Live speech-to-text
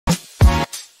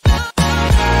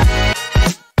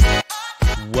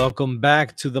Welcome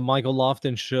back to the Michael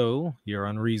Lofton Show here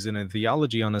on Reason and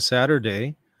Theology on a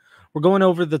Saturday. We're going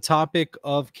over the topic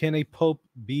of, can a pope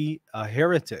be a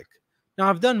heretic? Now,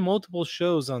 I've done multiple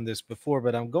shows on this before,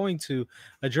 but I'm going to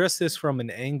address this from an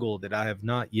angle that I have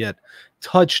not yet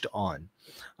touched on.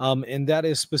 And that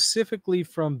is specifically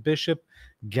from Bishop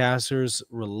Gasser's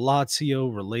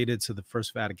Relatio related to the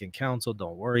First Vatican Council.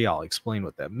 Don't worry, I'll explain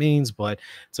what that means, but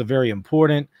it's a very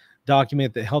important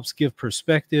document that helps give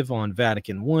perspective on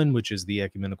Vatican I, which is the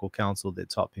ecumenical council that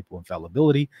taught people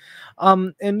infallibility.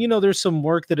 And, you know, there's some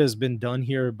work that has been done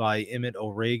here by Emmett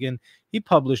O'Regan. He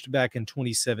published back in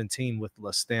 2017 with La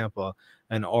Stampa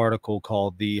an article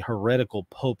called The Heretical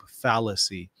Pope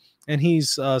Fallacy. And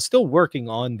he's still working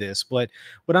on this. But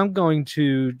what I'm going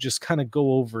to just kind of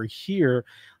go over here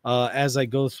as I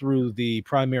go through the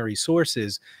primary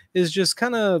sources is just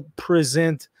kind of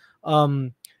present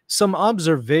some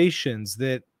observations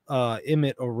that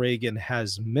Emmett O'Regan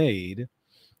has made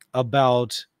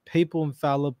about papal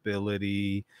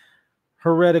infallibility,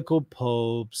 heretical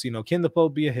popes, you know, can the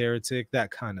pope be a heretic,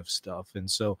 that kind of stuff. And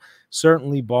so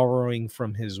certainly borrowing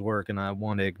from his work, and I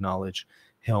want to acknowledge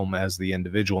him as the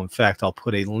individual. In fact, I'll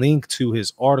put a link to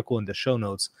his article in the show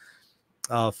notes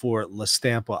for La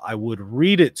Stampa. I would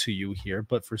read it to you here,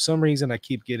 but for some reason I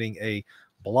keep getting a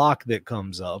block that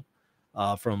comes up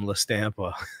from La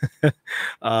Stampa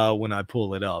when I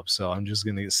pull it up. So I'm just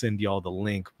going to send y'all the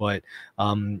link. But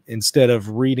instead of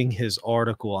reading his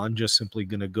article, I'm just simply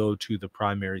going to go to the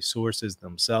primary sources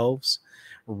themselves,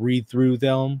 read through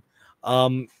them,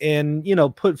 and, you know,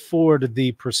 put forward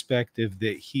the perspective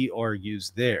that he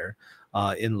argues there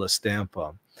in La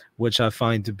Stampa, which I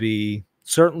find to be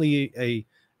certainly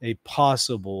a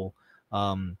possible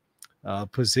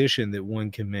position that one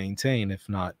can maintain, if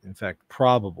not, in fact, a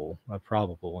probable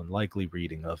and likely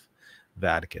reading of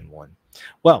Vatican I.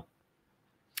 Well,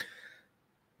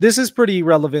 this is pretty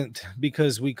relevant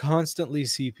because we constantly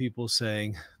see people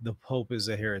saying the Pope is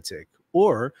a heretic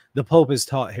or the Pope has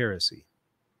taught heresy.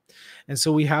 And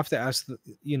so we have to ask,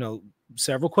 you know,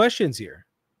 several questions here.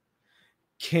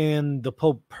 Can the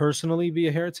Pope personally be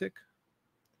a heretic?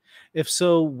 If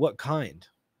so, what kind?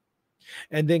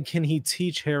 And then can he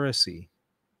teach heresy?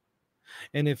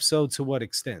 And if so, to what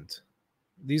extent?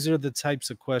 These are the types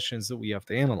of questions that we have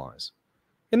to analyze.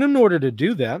 And in order to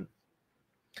do that,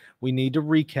 we need to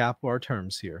recap our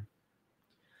terms here.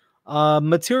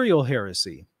 Material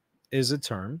heresy is a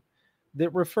term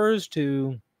that refers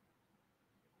to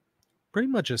pretty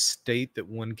much a state that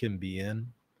one can be in.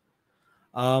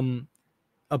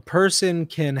 A person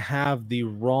can have the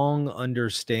wrong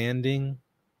understanding,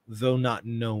 though not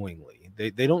knowingly.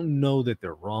 They don't know that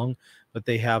they're wrong, but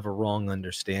they have a wrong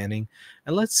understanding.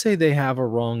 And let's say they have a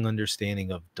wrong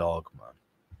understanding of dogma.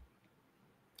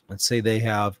 Let's say they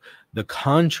have the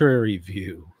contrary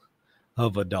view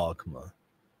of a dogma.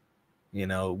 You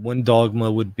know, one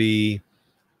dogma would be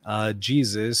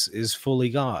Jesus is fully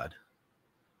God.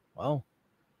 Well,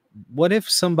 what if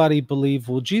somebody believed,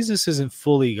 well, Jesus isn't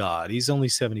fully God. He's only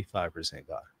 75%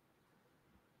 God.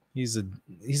 He's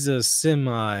a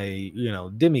semi, you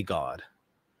know, demigod.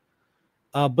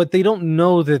 But they don't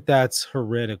know that that's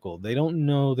heretical. They don't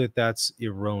know that that's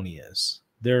erroneous.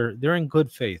 They're in good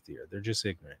faith here. They're just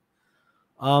ignorant.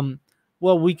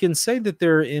 Well, we can say that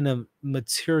they're in a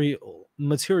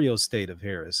material state of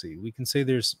heresy. We can say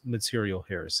there's material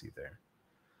heresy there.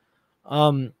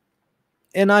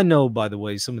 And I know, by the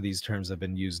way, some of these terms have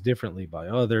been used differently by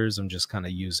others. I'm just kind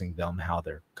of using them how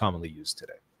they're commonly used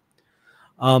today.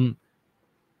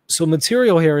 So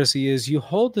material heresy is you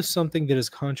hold to something that is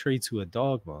contrary to a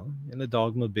dogma, and a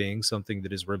dogma being something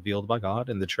that is revealed by God,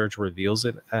 and the church reveals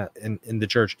it, and the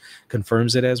church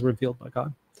confirms it as revealed by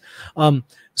God.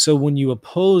 So when you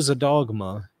oppose a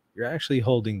dogma, you're actually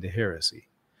holding to heresy,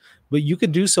 but you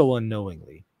can do so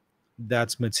unknowingly.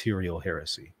 That's material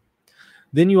heresy.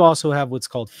 Then you also have what's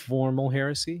called formal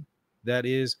heresy. That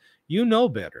is, you know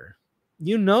better.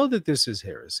 You know that this is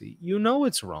heresy. You know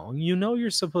it's wrong. You know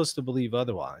you're supposed to believe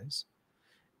otherwise.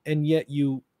 And yet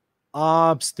you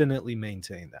obstinately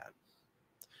maintain that.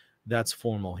 That's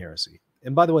formal heresy.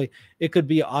 And by the way, it could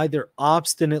be either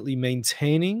obstinately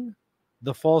maintaining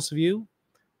the false view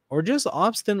or just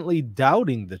obstinately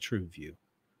doubting the true view.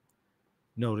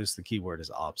 Notice the key word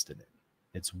is obstinate.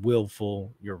 It's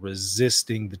willful. You're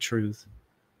resisting the truth.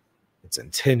 It's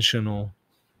intentional,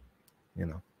 you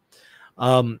know.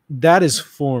 That is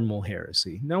formal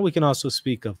heresy. Now we can also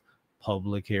speak of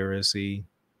public heresy,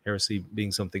 heresy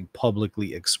being something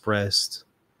publicly expressed.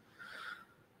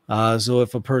 So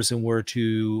if a person were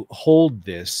to hold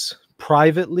this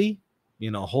privately, you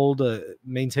know,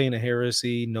 maintain a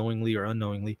heresy knowingly or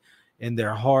unknowingly, in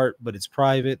their heart, but it's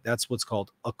private. That's what's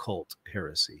called occult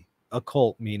heresy.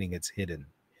 Occult meaning it's hidden.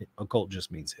 Occult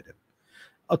just means hidden.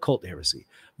 Occult heresy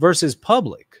versus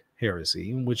public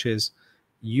heresy, which is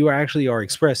you actually are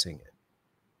expressing it.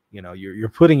 You know, you're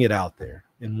putting it out there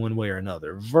in one way or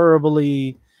another,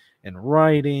 verbally, in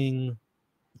writing,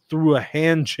 through a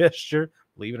hand gesture.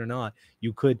 Believe it or not,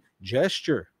 you could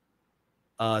gesture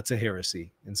to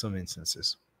heresy in some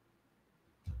instances.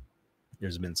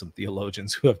 There's been some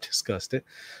theologians who have discussed it,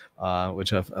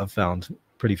 which I've found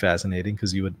pretty fascinating,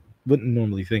 because you wouldn't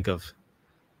normally think of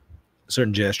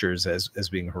certain gestures as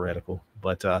being heretical.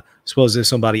 But suppose if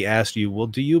somebody asked you, well,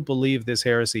 do you believe this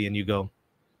heresy? And you go,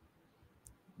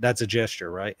 that's a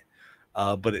gesture, right?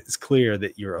 But it's clear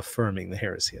that you're affirming the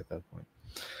heresy at that point.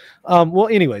 Well,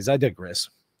 anyways, I digress.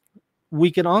 We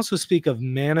can also speak of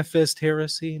manifest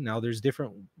heresy. Now, there's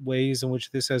different ways in which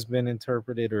this has been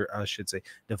interpreted, or I should say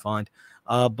defined.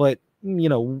 But, you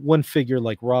know, one figure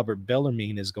like Robert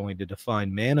Bellarmine is going to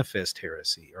define manifest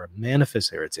heresy, or a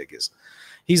manifest heretic is,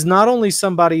 he's not only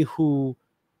somebody who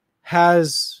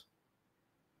has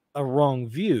a wrong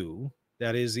view,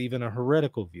 that is even a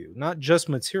heretical view, not just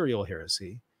material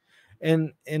heresy,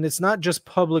 and it's not just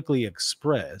publicly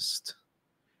expressed,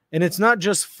 and it's not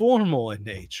just formal in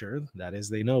nature, that is,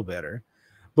 they know better,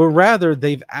 but rather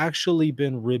they've actually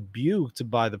been rebuked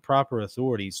by the proper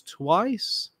authorities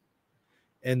twice,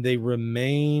 and they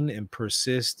remain and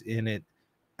persist in it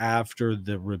after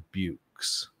the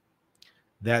rebukes.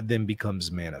 That then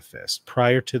becomes manifest.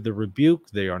 Prior to the rebuke,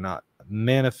 they are not a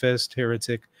manifest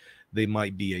heretic. They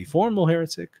might be a formal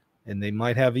heretic, and they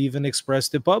might have even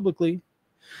expressed it publicly,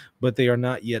 but they are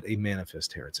not yet a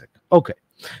manifest heretic. Okay,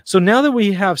 so now that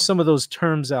we have some of those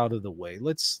terms out of the way,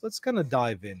 let's kind of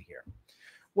dive in here.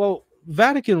 Well,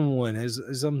 Vatican I,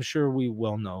 as I'm sure we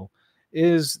well know,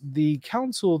 is the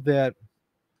council that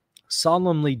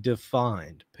solemnly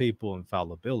defined papal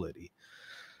infallibility.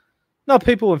 Now,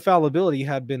 papal infallibility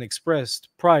had been expressed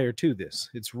prior to this.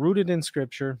 It's rooted in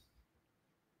Scripture.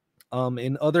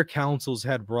 And other councils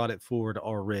had brought it forward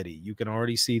already. You can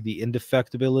already see the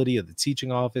indefectibility of the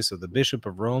teaching office of the Bishop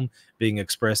of Rome being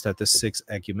expressed at the Sixth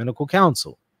Ecumenical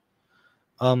Council.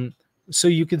 So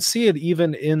you can see it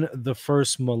even in the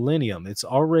first millennium. It's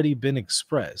already been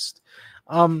expressed.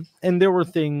 And there were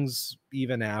things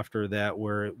even after that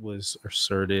where it was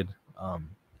asserted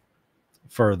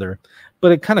further,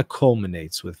 but it kind of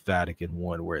culminates with Vatican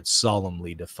I, where it's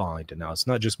solemnly defined. And now it's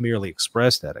not just merely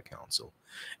expressed at a council.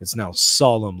 It's now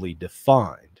solemnly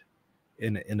defined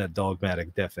in a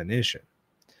dogmatic definition.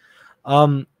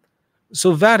 So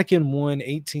Vatican I,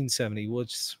 1870,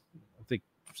 which I think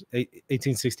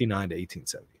 1869 to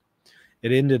 1870.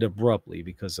 It ended abruptly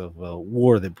because of a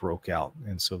war that broke out.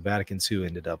 And so Vatican II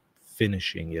ended up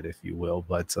finishing it, if you will.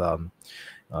 But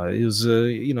it was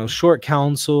a short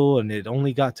council, and it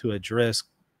only got to address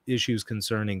issues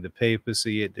concerning the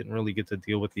papacy. It didn't really get to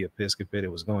deal with the episcopate.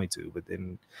 It was going to, but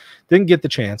didn't get the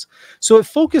chance. So it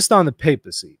focused on the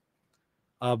papacy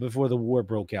before the war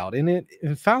broke out, and it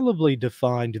infallibly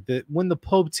defined that when the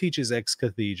Pope teaches ex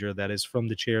cathedra, that is from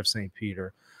the chair of St.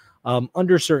 Peter,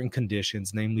 under certain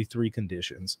conditions, namely 3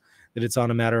 conditions, that it's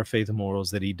on a matter of faith and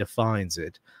morals, that he defines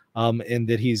it, and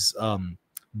that he's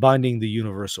binding the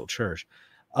universal church.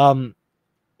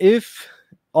 If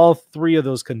all 3 of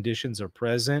those conditions are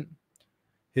present,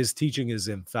 his teaching is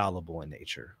infallible in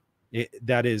nature. It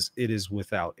is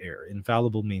without error.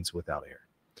 Infallible means without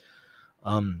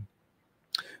error.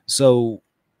 So,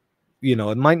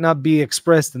 it might not be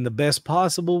expressed in the best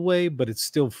possible way, but it's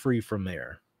still free from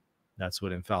error. That's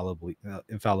what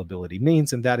infallibility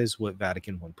means, and that is what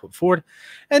Vatican I put forward.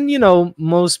 And,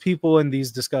 most people in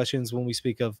these discussions, when we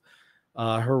speak of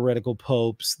heretical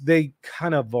popes, they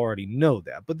kind of already know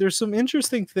that. But there's some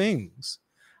interesting things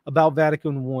about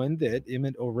Vatican I that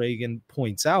Emmett O'Regan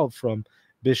points out from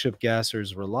Bishop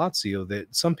Gasser's Relatio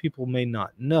that some people may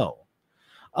not know.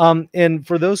 And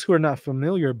for those who are not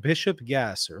familiar, Bishop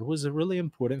Gasser was a really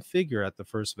important figure at the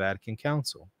First Vatican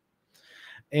Council.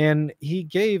 And he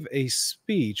gave a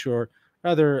speech, or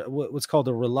rather what's called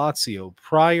a relatio,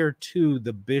 prior to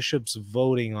the bishops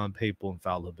voting on papal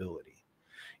infallibility.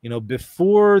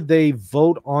 Before they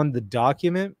vote on the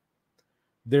document,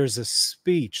 there's a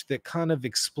speech that kind of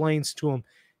explains to them,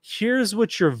 here's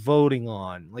what you're voting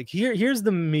on. Like, here's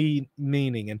the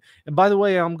meaning. And by the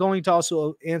way, I'm going to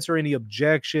also answer any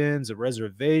objections or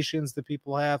reservations that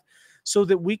people have, so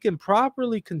that we can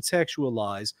properly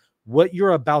contextualize what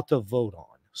you're about to vote on.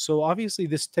 So obviously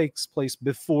this takes place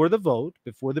before the vote,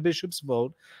 before the bishops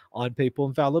vote on papal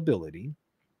infallibility.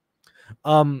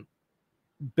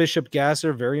 Bishop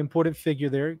Gasser, very important figure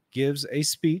there, gives a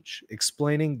speech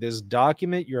explaining this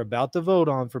document you're about to vote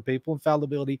on for papal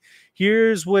infallibility.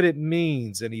 Here's what it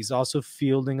means. And he's also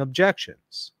fielding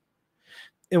objections.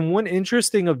 And one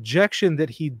interesting objection that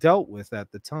he dealt with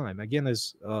at the time, again,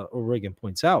 as O'Regan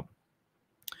points out,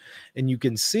 and you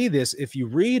can see this if you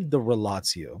read the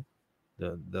Relatio,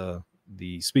 the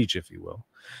speech, if you will.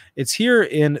 It's here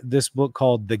in this book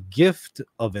called The Gift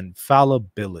of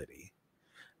Infallibility.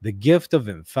 The Gift of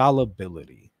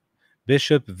Infallibility.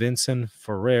 Bishop Vincent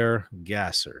Ferrer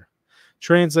Gasser.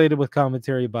 Translated with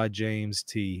commentary by James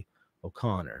T.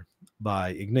 O'Connor by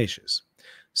Ignatius.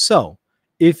 So,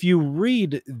 if you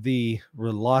read the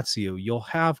Relatio, you'll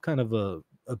have kind of a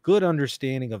good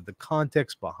understanding of the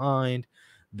context behind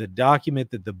the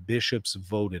document that the bishops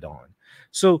voted on.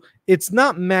 So it's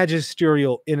not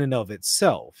magisterial in and of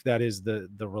itself. That is the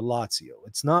Relatio.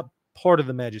 It's not part of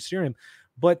the magisterium,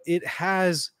 but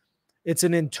it's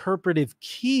an interpretive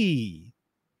key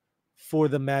for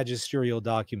the magisterial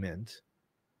document,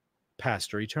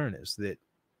 Pastor Eternus,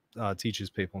 that teaches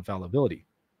papal infallibility.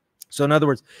 So in other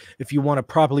words, if you want to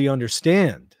properly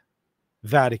understand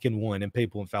Vatican I and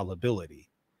papal infallibility,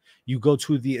 you go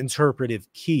to the interpretive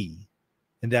key,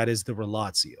 and that is the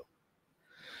Relatio.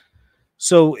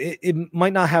 So it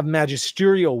might not have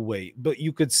magisterial weight, but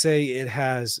you could say it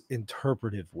has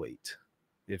interpretive weight,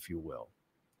 if you will,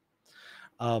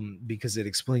 because it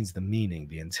explains the meaning,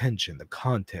 the intention, the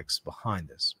context behind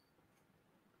this.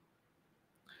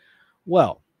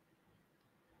 Well,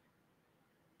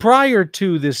 prior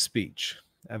to this speech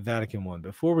at Vatican I,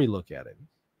 before we look at it,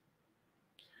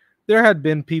 there had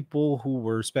been people who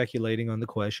were speculating on the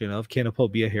question of, can a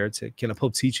pope be a heretic? Can a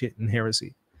pope teach it in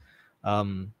heresy?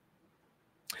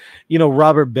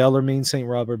 Robert Bellarmine, St.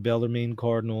 Robert Bellarmine,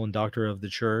 Cardinal and Doctor of the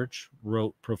Church,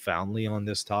 wrote profoundly on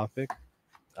this topic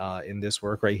in this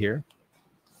work right here.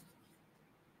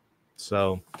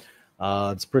 So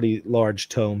it's a pretty large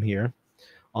tome here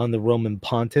on the Roman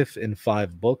Pontiff in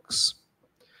 5 books.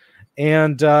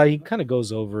 And he kind of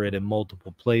goes over it in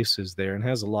multiple places there and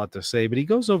has a lot to say, but he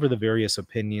goes over the various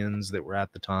opinions that were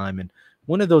at the time. And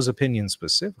one of those opinions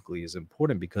specifically is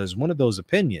important because one of those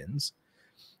opinions,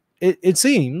 it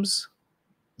seems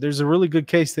there's a really good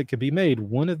case that could be made.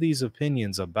 One of these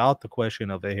opinions about the question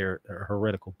of a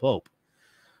heretical pope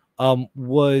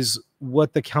was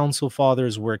what the Council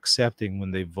Fathers were accepting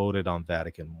when they voted on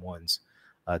Vatican I's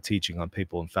teaching on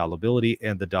papal infallibility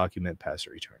and the document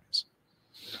Pastor Eternus.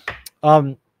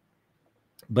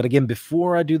 But again,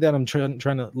 before I do that, I'm trying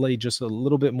to lay just a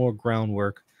little bit more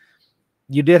groundwork.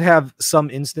 You did have some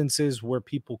instances where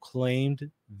people claimed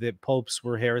that popes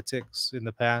were heretics in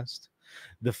the past.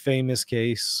 The famous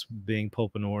case being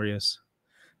Pope Honorius.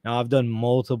 Now, I've done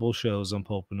multiple shows on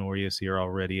Pope Honorius here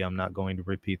already. I'm not going to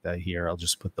repeat that here. I'll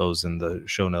just put those in the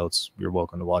show notes. You're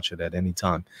welcome to watch it at any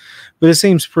time. But it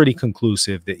seems pretty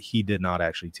conclusive that he did not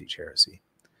actually teach heresy.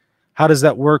 How does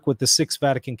that work with the Sixth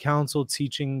Vatican Council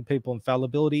teaching papal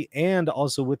infallibility, and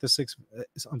also with the Sixth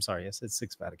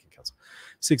Vatican Council,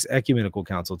 Sixth Ecumenical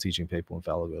Council teaching papal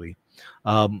infallibility?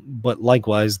 But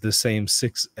likewise, the same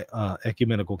Sixth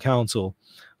Ecumenical Council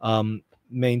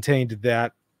maintained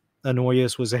that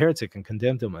Honorius was a heretic and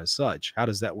condemned him as such. How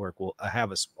does that work? Well, I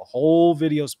have a whole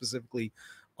video specifically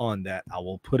on that. I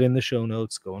will put in the show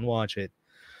notes. Go and watch it.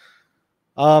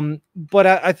 But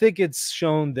I think it's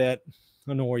shown that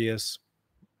Honorius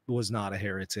was not a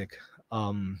heretic,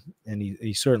 and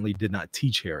he certainly did not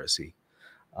teach heresy,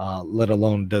 let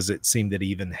alone does it seem that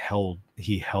he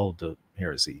held a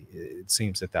heresy. It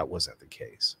seems that wasn't the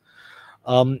case.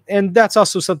 And that's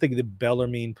also something that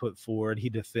Bellarmine put forward. He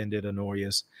defended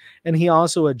Honorius, and he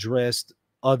also addressed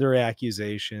other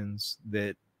accusations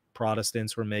that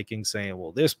Protestants were making, saying,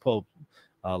 well, this Pope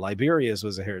Liberius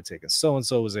was a heretic, and so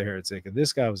was a heretic, and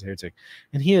this guy was a heretic.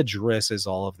 And he addresses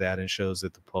all of that and shows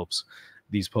that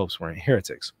these popes weren't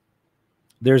heretics.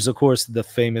 There's, of course, the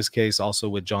famous case also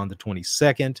with John the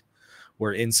 22nd,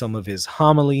 where in some of his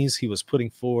homilies, he was putting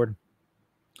forward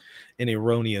an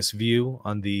erroneous view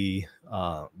on the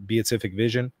beatific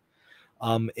vision.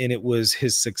 And it was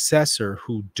his successor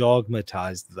who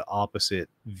dogmatized the opposite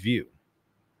view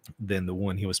than the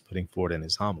one he was putting forward in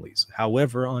his homilies.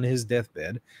 However, on his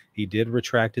deathbed, he did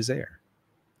retract his error.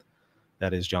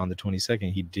 That is John the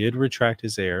 22nd. He did retract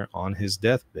his error on his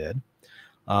deathbed,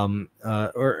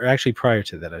 or actually prior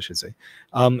to that, I should say.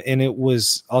 And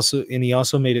he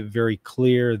also made it very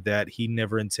clear that he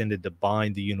never intended to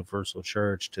bind the universal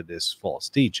church to this false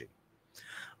teaching.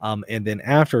 And then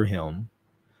after him,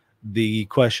 the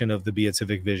question of the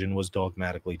beatific vision was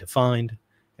dogmatically defined,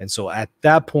 And so at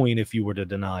that point, if you were to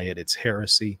deny it, it's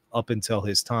heresy. Up until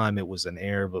his time, it was an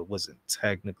error, but wasn't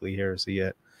technically heresy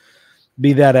yet.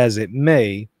 Be that as it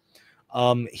may,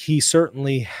 he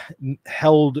certainly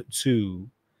held to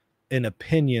an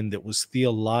opinion that was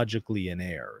theologically in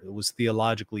error. It was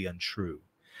theologically untrue.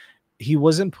 He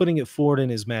wasn't putting it forward in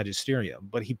his magisterium,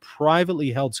 but he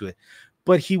privately held to it.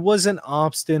 But he wasn't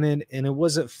obstinate, and it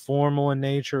wasn't formal in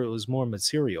nature. It was more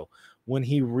material. When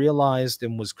he realized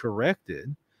and was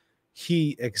corrected,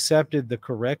 he accepted the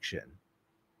correction.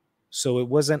 So it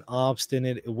wasn't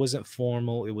obstinate. It wasn't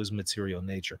formal. It was material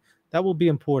nature. That will be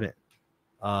important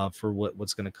for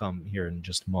what's going to come here in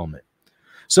just a moment.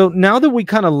 So now that we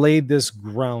kind of laid this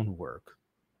groundwork,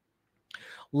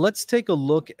 let's take a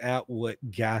look at what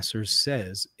Gasser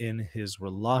says in his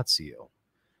Relatio,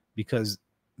 because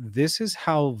this is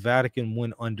how Vatican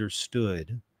I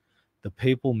understood the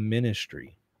papal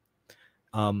ministry.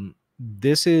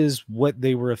 This is what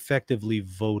they were effectively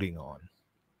voting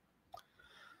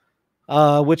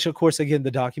on, which, of course, again,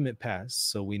 the document passed,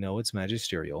 so we know it's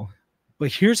magisterial.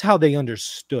 But here's how they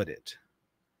understood it.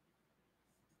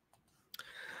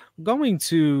 I'm going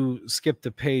to skip to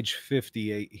page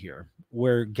 58 here,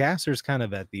 where Gasser's kind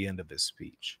of at the end of his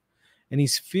speech, and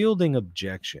he's fielding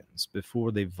objections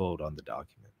before they vote on the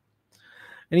document.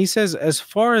 And he says, as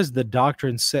far as the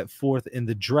doctrine set forth in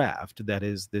the draft, that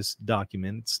is, this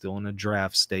document, it's still in a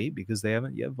draft state because they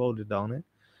haven't yet voted on it.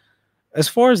 As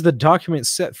far as the document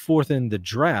set forth in the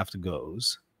draft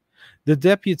goes, the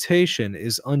deputation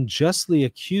is unjustly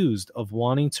accused of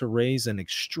wanting to raise an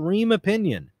extreme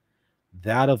opinion,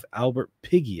 that of Albert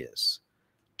Pighius,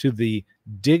 to the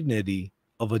dignity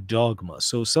of a dogma.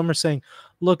 So some are saying,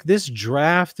 look, this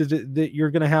draft that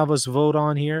you're going to have us vote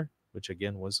on here, which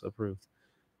again was approved,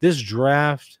 this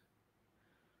draft,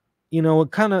 you know,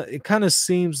 it kind of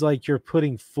seems like you're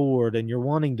putting forward and you're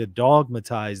wanting to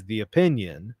dogmatize the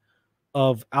opinion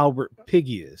of Albert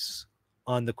Pighius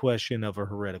on the question of a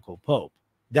heretical pope.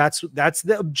 That's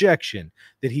the objection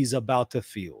that he's about to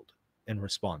field and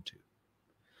respond to.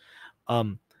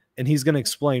 And he's going to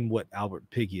explain what Albert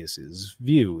Pighius's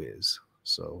view is.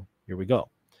 So here we go.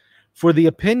 For the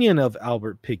opinion of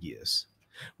Albert Pighius,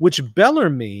 which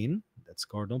Bellarmine, that's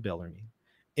Cardinal Bellarmine,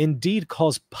 indeed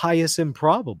calls pious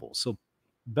improbable. So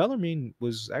Bellarmine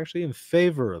was actually in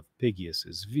favor of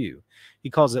Pighius's view. He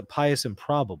calls it pious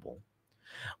improbable.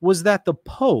 Was that the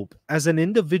Pope, as an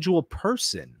individual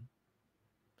person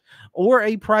or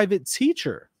a private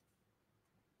teacher,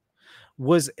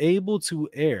 was able to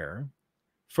err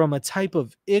from a type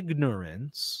of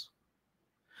ignorance,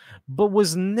 but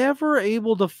was never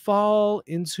able to fall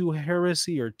into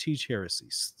heresy or teach heresy.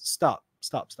 Stop.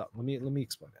 Let me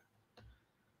explain that.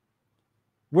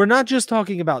 We're not just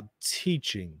talking about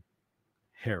teaching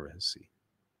heresy.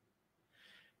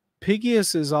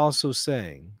 Pighius is also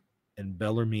saying, and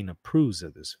Bellarmine approves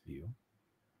of this view,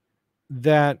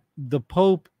 that the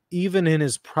Pope, even in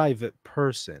his private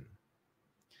person,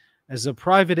 as a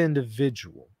private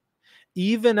individual,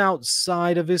 even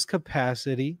outside of his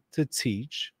capacity to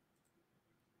teach,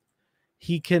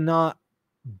 he cannot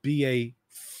be a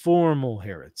formal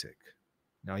heretic.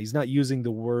 Now, he's not using the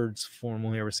words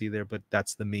formal heresy there, but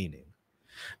that's the meaning.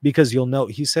 Because you'll note,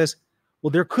 he says,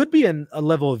 well, there could be a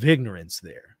level of ignorance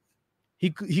there. He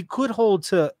could hold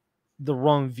to the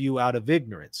wrong view out of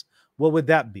ignorance. What would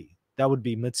that be? That would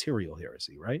be material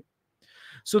heresy, right?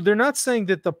 So they're not saying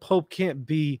that the Pope can't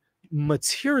be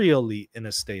materially in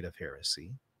a state of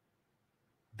heresy.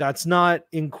 That's not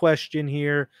in question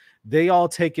here. They all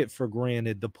take it for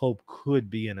granted the Pope could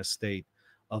be in a state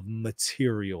of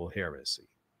material heresy.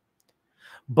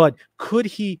 But could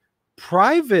he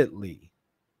privately,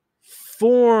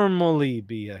 formally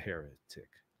be a heretic?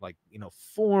 Like,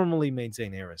 formally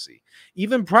maintain heresy,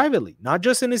 even privately, not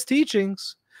just in his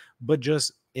teachings, but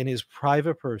just in his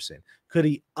private person. Could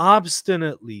he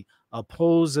obstinately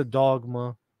oppose a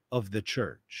dogma of the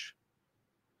church?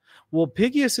 Well,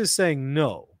 Pighius is saying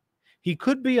no. He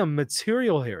could be a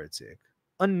material heretic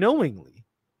unknowingly.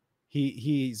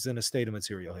 He's in a state of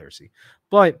material heresy,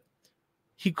 but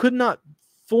he could not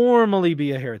formally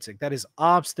be a heretic. That is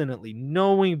obstinately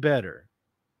knowing better.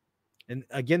 And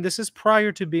again, this is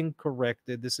prior to being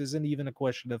corrected. This isn't even a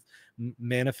question of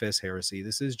manifest heresy.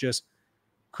 This is just,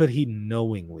 could he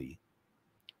knowingly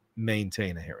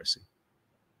maintain a heresy?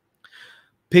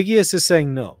 Pighius is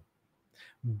saying no.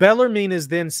 Bellarmine is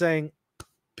then saying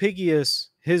Pighius,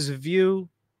 his view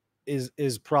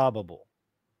is probable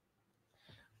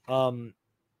and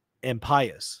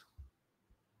pious.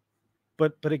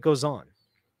 But it goes on.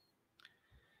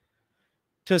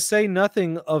 To say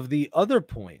nothing of the other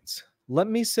points, Let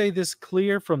me say this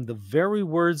clear from the very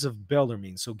words of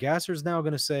Bellarmine. So Gasser's now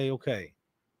going to say, okay,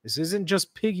 this isn't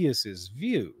just Pighius's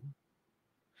view.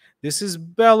 This is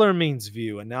Bellarmine's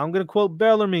view. And now I'm going to quote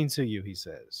Bellarmine to you, he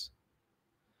says.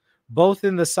 Both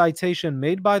in the citation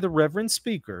made by the Reverend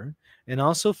Speaker and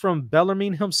also from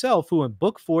Bellarmine himself, who in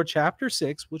Book 4, Chapter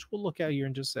 6, which we'll look at here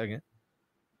in just a second,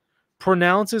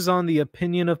 pronounces on the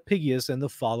opinion of Pighius in the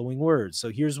following words. So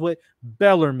here's what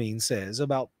Bellarmine says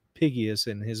about Pighius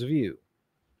and his view.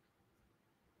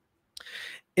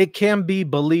 It can be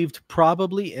believed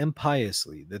probably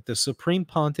impiously that the Supreme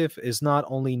Pontiff is not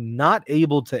only not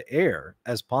able to err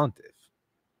as Pontiff,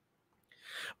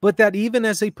 but that even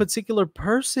as a particular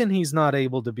person, he's not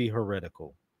able to be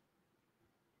heretical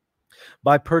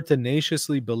by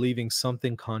pertinaciously believing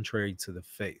something contrary to the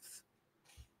faith.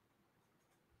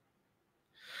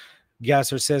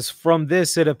 Gasser says, from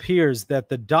this it appears that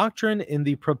the doctrine in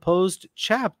the proposed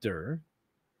chapter,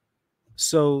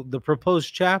 so the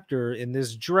proposed chapter in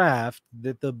this draft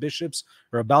that the bishops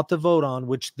are about to vote on,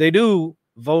 which they do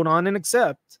vote on and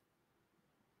accept,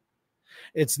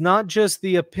 it's not just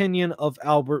the opinion of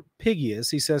Albert Pighius.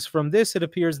 He says, from this it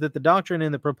appears that the doctrine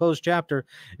in the proposed chapter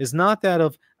is not that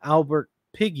of Albert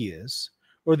Pighius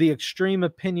or the extreme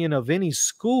opinion of any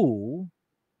school,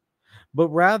 but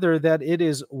rather that it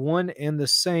is one and the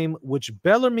same which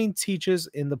Bellarmine teaches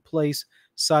in the place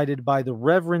cited by the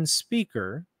Reverend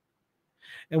Speaker,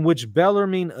 and which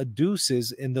Bellarmine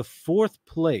adduces in the 4th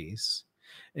place,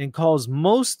 and calls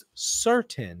most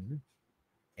certain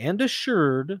and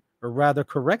assured, or rather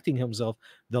correcting himself,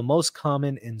 the most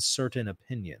common and certain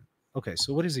opinion. Okay,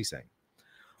 so what is he saying?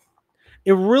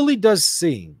 It really does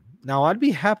seem, now I'd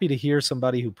be happy to hear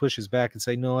somebody who pushes back and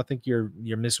say, no, I think you're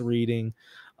misreading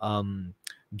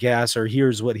Gasser,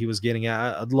 here's what he was getting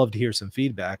at. I'd love to hear some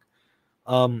feedback.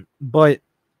 But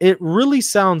it really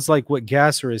sounds like what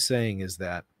Gasser is saying is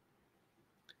that,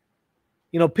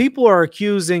 you know, people are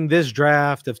accusing this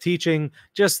draft of teaching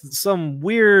just some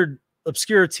weird,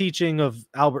 obscure teaching of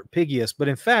Albert Pighius. But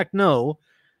in fact, no,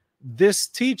 this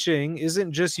teaching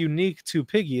isn't just unique to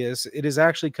Pighius. It is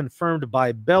actually confirmed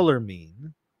by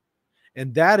Bellarmine.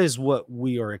 And that is what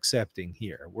we are accepting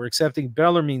here. We're accepting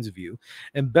Bellarmine's view.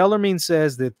 And Bellarmine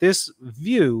says that this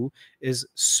view is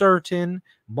certain,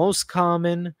 most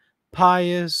common,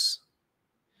 pious.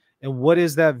 And what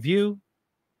is that view?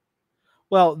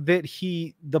 Well, that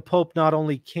the Pope not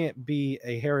only can't be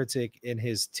a heretic in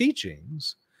his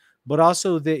teachings, but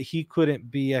also that he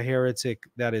couldn't be a heretic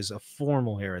that is a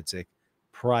formal heretic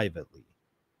privately.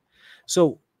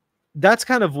 So that's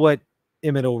kind of what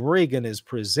Emmett O'Regan is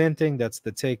presenting. That's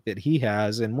the take that he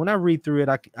has. And when I read through it,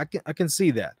 I can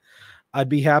see that. I'd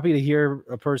be happy to hear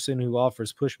a person who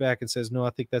offers pushback and says, no,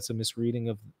 I think that's a misreading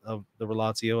of the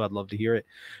Relatio. I'd love to hear it.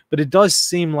 But it does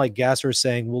seem like Gasser is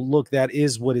saying, well, look, that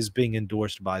is what is being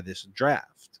endorsed by this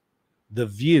draft. The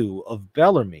view of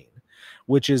Bellarmine,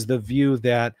 which is the view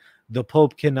that the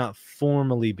Pope cannot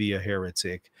formally be a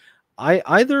heretic,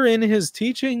 either in his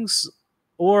teachings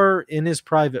or in his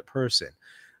private person,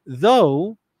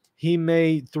 though he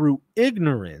may, through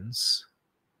ignorance,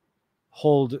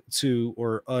 hold to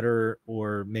or utter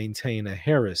or maintain a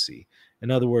heresy.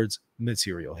 In other words,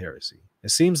 material heresy.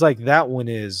 It seems like that one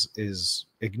is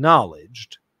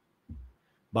acknowledged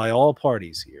by all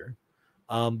parties here.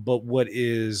 But what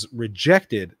is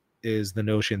rejected is the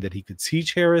notion that he could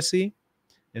teach heresy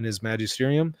in his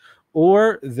magisterium,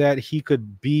 or that he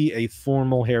could be a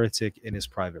formal heretic in his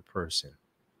private person.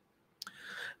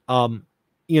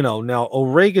 You know, now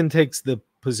O'Regan takes the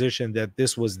position that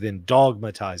this was then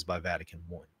dogmatized by Vatican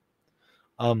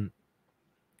I.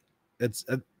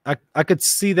 I could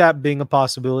see that being a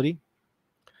possibility,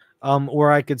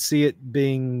 or I could see it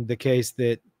being the case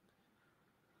that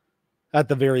at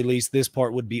the very least this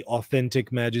part would be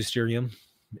authentic magisterium,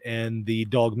 and the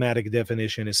dogmatic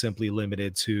definition is simply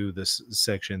limited to this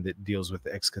section that deals with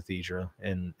the ex cathedra,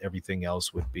 and everything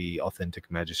else would be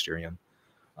authentic magisterium.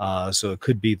 So it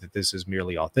could be that this is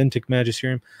merely authentic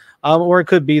magisterium, or it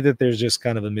could be that there's just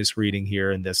kind of a misreading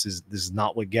here, and this is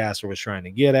not what Gasser was trying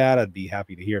to get at. I'd be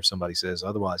happy to hear if somebody says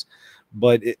otherwise.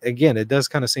 But again, it does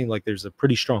kind of seem like there's a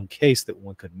pretty strong case that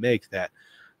one could make that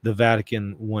the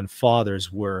Vatican I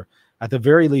fathers were, at the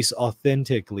very least,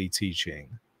 authentically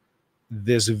teaching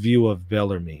this view of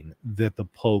Bellarmine, that the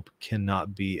Pope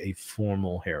cannot be a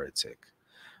formal heretic,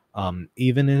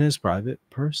 even in his private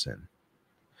person.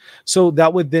 So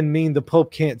that would then mean the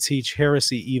Pope can't teach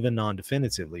heresy even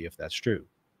non-definitively, if that's true.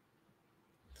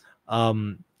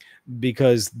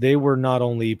 Because they were not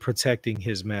only protecting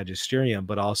his magisterium,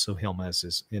 but also him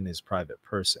as in his private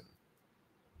person.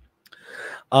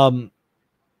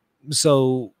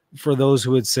 So for those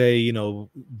who would say, you know,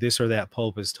 this or that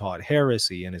pope has taught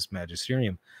heresy in his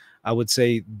magisterium, I would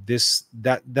say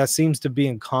that seems to be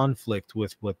in conflict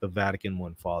with what the Vatican I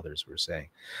fathers were saying,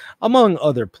 among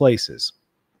other places.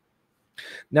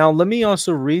 Now, let me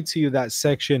also read to you that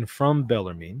section from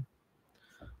Bellarmine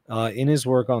in his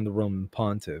work on the Roman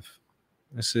Pontiff.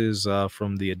 This is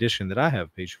from the edition that I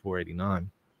have, page 489.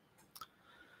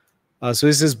 So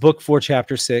this is book 4,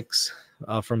 chapter 6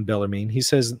 from Bellarmine. He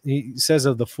says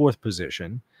of the fourth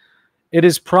position, it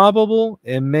is probable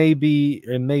and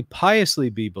may piously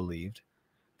be believed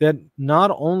that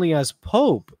not only as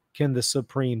Pope can the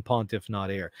Supreme Pontiff not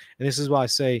err. And this is why I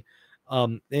say,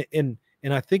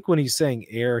 and I think when he's saying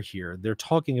error here, they're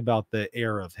talking about the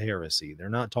error of heresy. They're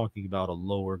not talking about a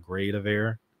lower grade of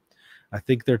error. I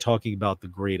think they're talking about the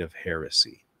grade of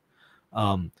heresy.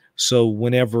 So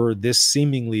whenever this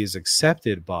seemingly is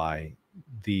accepted by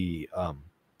the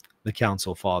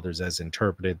Council Fathers as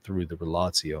interpreted through the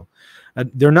Relatio,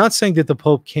 they're not saying that the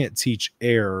Pope can't teach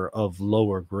error of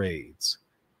lower grades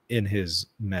in his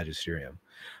magisterium.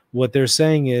 What they're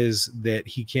saying is that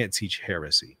he can't teach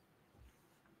heresy.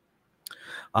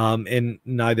 And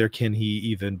neither can he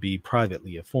even be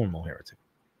privately a formal heretic.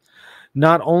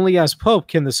 Not only as Pope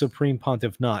can the Supreme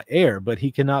Pontiff not err, but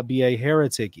he cannot be a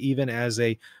heretic even as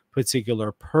a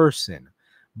particular person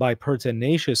by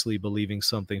pertinaciously believing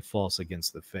something false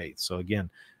against the faith. So again,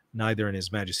 neither in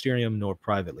his magisterium nor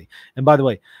privately. And by the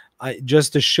way,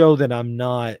 just to show that I'm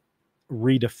not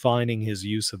redefining his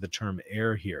use of the term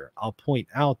err here, I'll point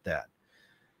out that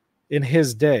in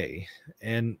his day,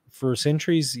 and for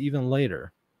centuries even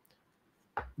later,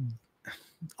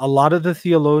 a lot of the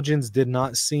theologians did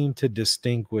not seem to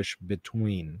distinguish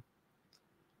between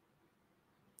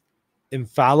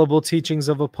infallible teachings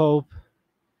of a pope,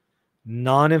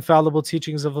 non-infallible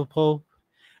teachings of a pope,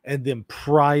 and then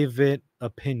private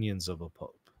opinions of a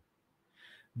pope.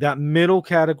 That middle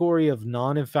category of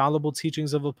non-infallible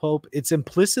teachings of a pope, it's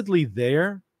implicitly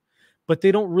there, but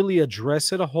they don't really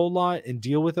address it a whole lot and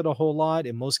deal with it a whole lot.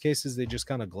 In most cases, they just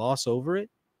kind of gloss over it.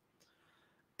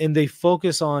 And they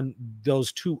focus on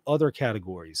those two other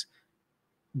categories,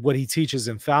 what he teaches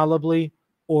infallibly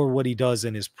or what he does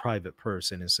in his private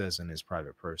person and says in his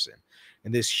private person.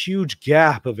 And this huge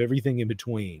gap of everything in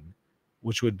between,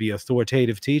 which would be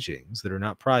authoritative teachings that are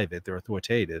not private, they're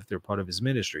authoritative, they're part of his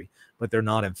ministry, but they're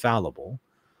not infallible.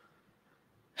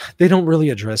 They don't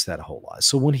really address that a whole lot.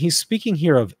 So when he's speaking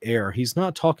here of error, he's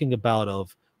not talking about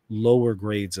of lower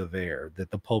grades of error,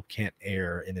 that the Pope can't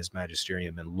err in his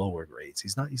magisterium in lower grades.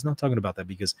 He's not talking about that,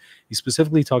 because he's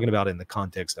specifically talking about in the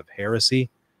context of heresy.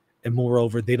 And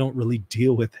moreover, they don't really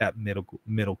deal with that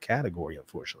middle category,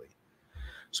 unfortunately.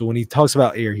 So when he talks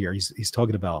about error here, he's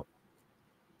talking about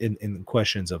in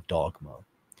questions of dogma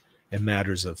and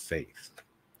matters of faith.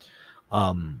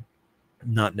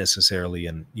 Not necessarily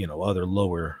in, other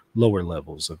lower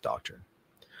levels of doctrine.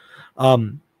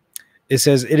 It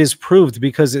says, it is proved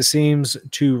because it seems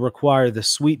to require the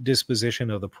sweet disposition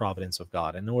of the providence of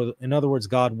God. In other words,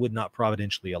 God would not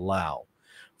providentially allow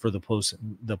for the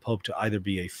Pope to either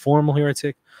be a formal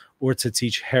heretic or to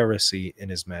teach heresy in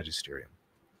his magisterium.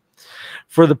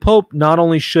 For the Pope not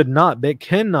only should not, but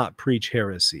cannot preach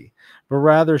heresy, but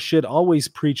rather should always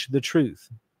preach the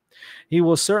truth. He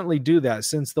will certainly do that,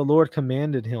 since the Lord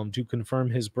commanded him to confirm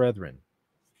his brethren.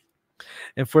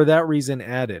 And for that reason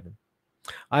added,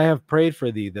 I have prayed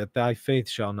for thee that thy faith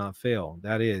shall not fail.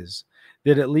 That is,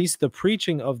 that at least the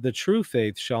preaching of the true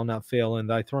faith shall not fail in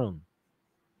thy throne.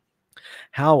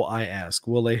 How, I ask,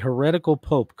 will a heretical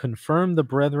pope confirm the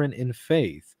brethren in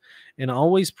faith and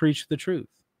always preach the truth?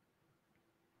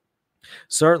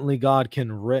 Certainly God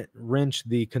can wrench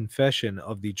the confession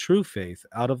of the true faith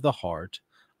out of the heart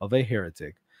of a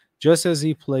heretic, just as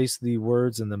he placed the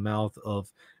words in the mouth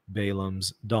of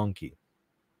Balaam's donkey.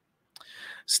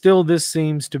 Still, this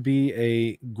seems to be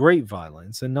a great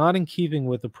violence, and not in keeping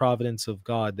with the providence of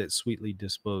God that sweetly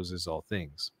disposes all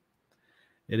things.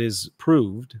 It is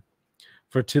proved,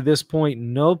 for to this point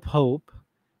no pope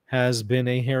has been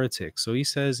a heretic. So he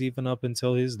says even up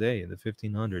until his day in the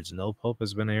 1500s, no pope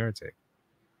has been a heretic.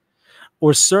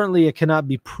 Or certainly it cannot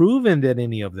be proven that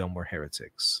any of them were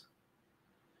heretics.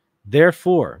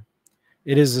 Therefore,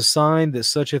 it is a sign that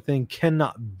such a thing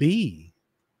cannot be.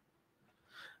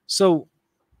 So,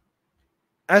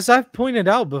 as I've pointed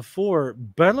out before,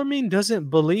 Bellarmine doesn't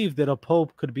believe that a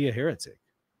pope could be a heretic,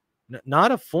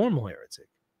 not a formal heretic.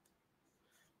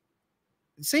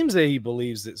 It seems that he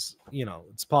believes that,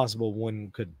 it's possible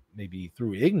one could maybe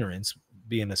through ignorance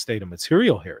be in a state of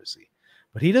material heresy,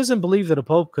 but he doesn't believe that a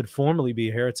pope could formally be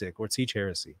a heretic or teach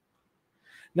heresy.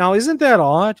 Now, isn't that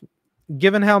odd?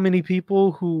 given how many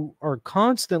people who are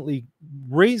constantly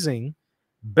raising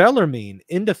Bellarmine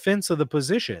in defense of the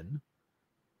position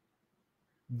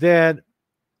that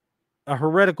a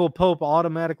heretical pope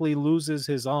automatically loses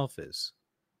his office,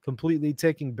 completely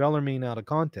taking Bellarmine out of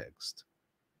context,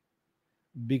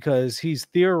 because he's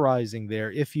theorizing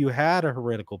there. If you had a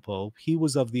heretical pope, he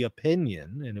was of the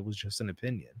opinion, and it was just an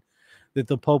opinion, that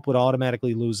the pope would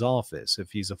automatically lose office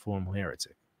if he's a formal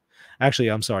heretic. Actually,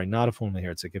 I'm sorry, not a formal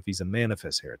heretic, if he's a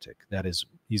manifest heretic. That is,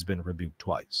 he's been rebuked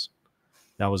twice.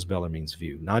 That was Bellarmine's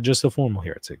view. Not just a formal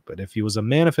heretic, but if he was a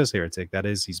manifest heretic, that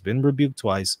is, he's been rebuked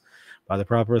twice by the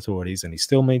proper authorities and he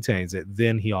still maintains it,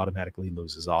 then he automatically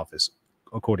loses office,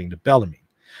 according to Bellarmine.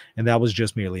 And that was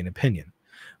just merely an opinion.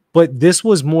 But this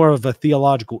was more of a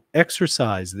theological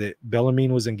exercise that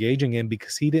Bellarmine was engaging in,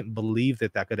 because he didn't believe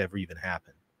that that could ever even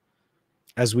happen.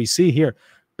 As we see here,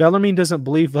 Bellarmine doesn't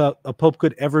believe a pope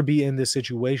could ever be in this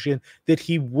situation, that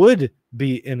he would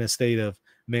be in a state of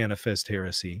manifest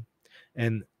heresy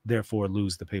and therefore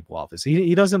lose the papal office.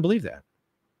 He doesn't believe that.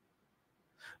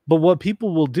 But what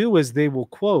people will do is they will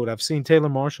quote, I've seen Taylor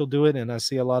Marshall do it, and I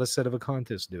see a lot of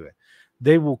Sedevacantists do it.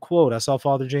 They will quote, I saw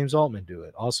Father James Altman do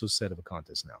it, also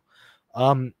Sedevacantists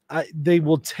now. They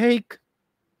will take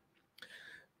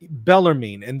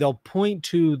Bellarmine and they'll point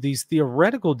to these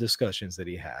theoretical discussions that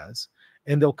he has,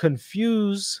 and they'll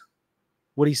confuse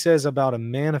what he says about a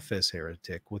manifest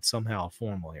heretic with somehow a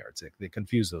formal heretic. They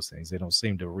confuse those things. They don't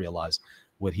seem to realize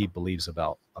what he believes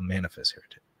about a manifest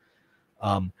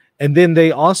heretic. And then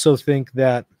they also think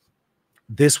that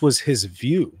this was his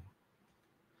view,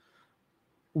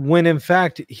 when in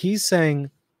fact he's saying,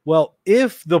 well,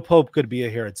 if the Pope could be a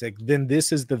heretic, then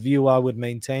this is the view I would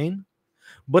maintain.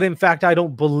 But in fact, I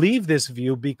don't believe this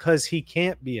view because he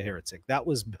can't be a heretic. That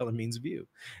was Bellarmine's view.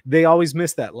 They always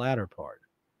miss that latter part.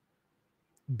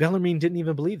 Bellarmine didn't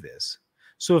even believe this.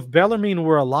 So if Bellarmine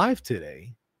were alive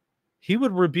today, he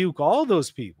would rebuke all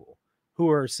those people who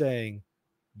are saying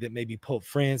that maybe Pope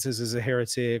Francis is a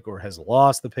heretic or has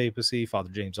lost the papacy. Father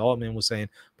James Altman was saying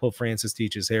Pope Francis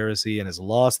teaches heresy and has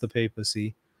lost the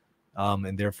papacy.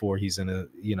 And therefore he's in a,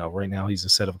 right now he's a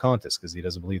Sedevacanist because he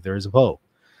doesn't believe there is a Pope.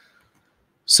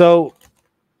 So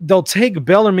they'll take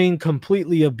Bellarmine,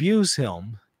 completely abuse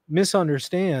him,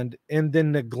 misunderstand, and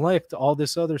then neglect all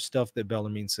this other stuff that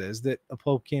Bellarmine says, that a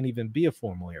Pope can't even be a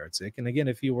formal heretic. And again,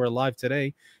 if he were alive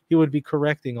today, he would be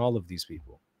correcting all of these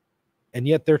people. And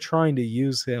yet they're trying to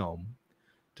use him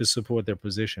to support their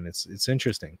position. It's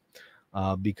interesting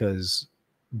because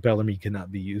Bellarmine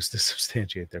cannot be used to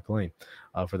substantiate their claim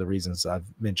for the reasons I've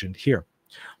mentioned here.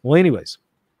 Well, anyways,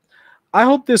 I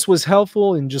hope this was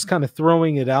helpful in just kind of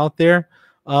throwing it out there.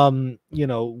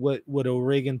 What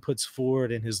O'Regan puts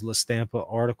forward in his La Stampa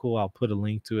article, I'll put a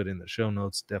link to it in the show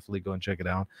notes. Definitely go and check it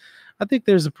out. I think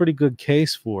there's a pretty good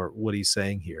case for what he's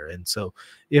saying here. And so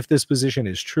if this position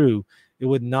is true, it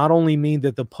would not only mean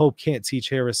that the Pope can't teach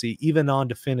heresy, even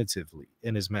non-definitively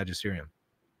in his magisterium,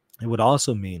 it would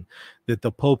also mean that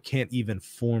the Pope can't even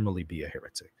formally be a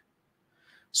heretic.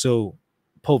 So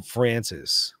Pope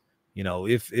Francis,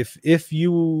 if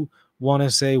you want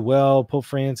to say, well, Pope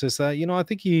Francis, I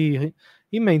think he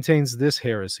maintains this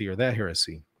heresy or that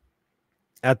heresy.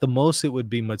 At the most, it would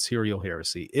be material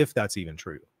heresy, if that's even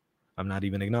true. I'm not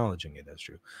even acknowledging it as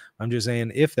true. I'm just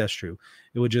saying if that's true,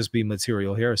 it would just be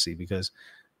material heresy, because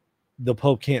the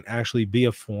Pope can't actually be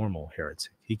a formal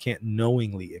heretic. He can't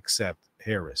knowingly accept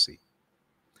heresy.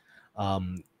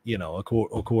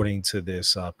 According to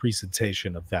this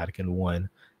presentation of Vatican I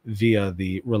via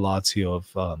the Relatio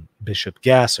of Bishop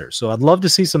Gasser. So I'd love to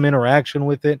see some interaction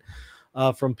with it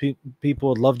from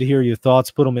people. I'd love to hear your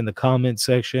thoughts. Put them in the comment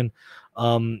section.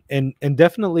 And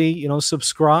definitely,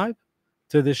 subscribe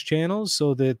to this channel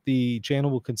so that the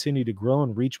channel will continue to grow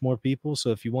and reach more people. So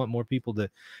if you want more people to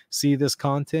see this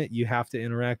content, you have to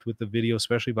interact with the video,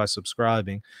 especially by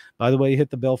subscribing. By the way, hit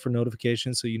the bell for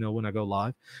notifications so you know when I go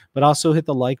live, but also hit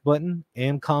the like button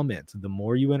and comment. The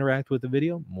more you interact with the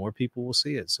video, more people will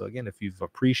see it. So again, if you've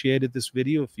appreciated this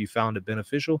video, if you found it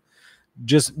beneficial,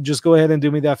 just go ahead and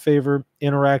do me that favor,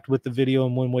 interact with the video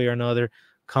in one way or another,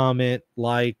 comment,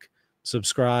 like,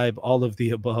 subscribe, all of the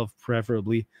above,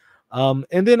 preferably.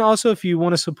 And then also, if you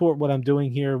want to support what I'm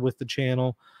doing here with the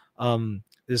channel,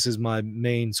 this is my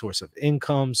main source of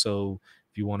income. So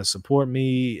if you want to support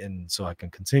me and so I can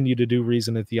continue to do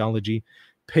Reason and Theology,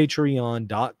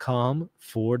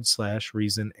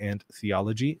 patreon.com/Reason and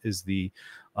Theology is the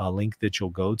link that you'll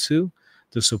go to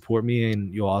support me,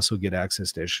 and you'll also get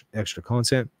access to extra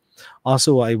content.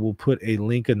 Also, I will put a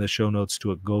link in the show notes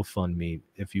to a GoFundMe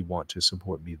if you want to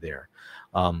support me there.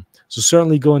 So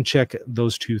certainly go and check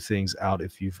those two things out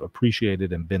if you've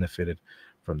appreciated and benefited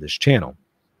from this channel.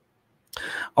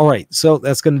 All right, so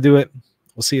that's going to do it.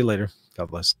 We'll see you later. God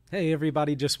bless. Hey,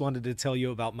 everybody. Just wanted to tell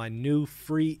you about my new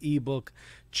free ebook,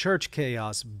 Church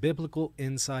Chaos, Biblical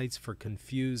Insights for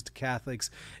Confused Catholics.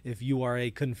 If you are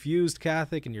a confused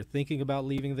Catholic and you're thinking about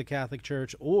leaving the Catholic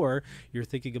Church, or you're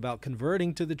thinking about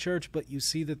converting to the church, but you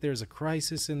see that there's a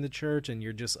crisis in the church and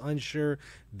you're just unsure,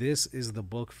 this is the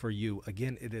book for you.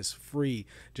 Again, it is free.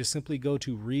 Just simply go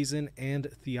to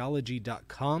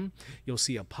reasonandtheology.com. You'll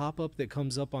see a pop-up that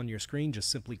comes up on your screen.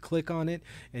 Just simply click on it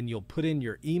and you'll put in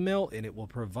your email and it will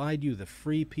provide you the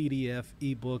free PDF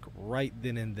ebook right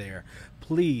then and there.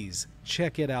 Please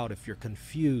check it out if you're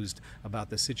confused about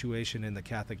the situation in the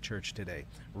Catholic Church today.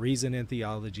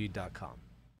 reasonandtheology.com.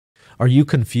 Are you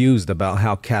confused about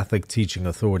how Catholic teaching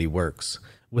authority works?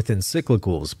 With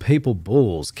encyclicals, papal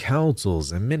bulls,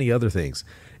 councils, and many other things,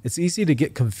 it's easy to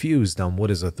get confused on what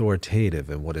is authoritative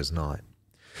and what is not.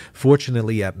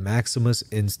 Fortunately, at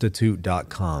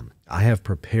maximusinstitute.com, I have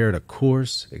prepared a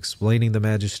course explaining the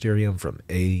Magisterium from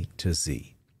A to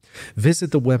Z.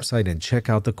 Visit the website and check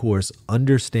out the course,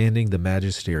 Understanding the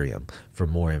Magisterium, for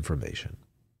more information.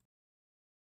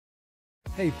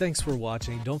 Hey, thanks for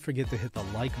watching. Don't forget to hit the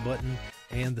like button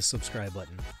and the subscribe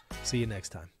button. See you next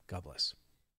time. God bless.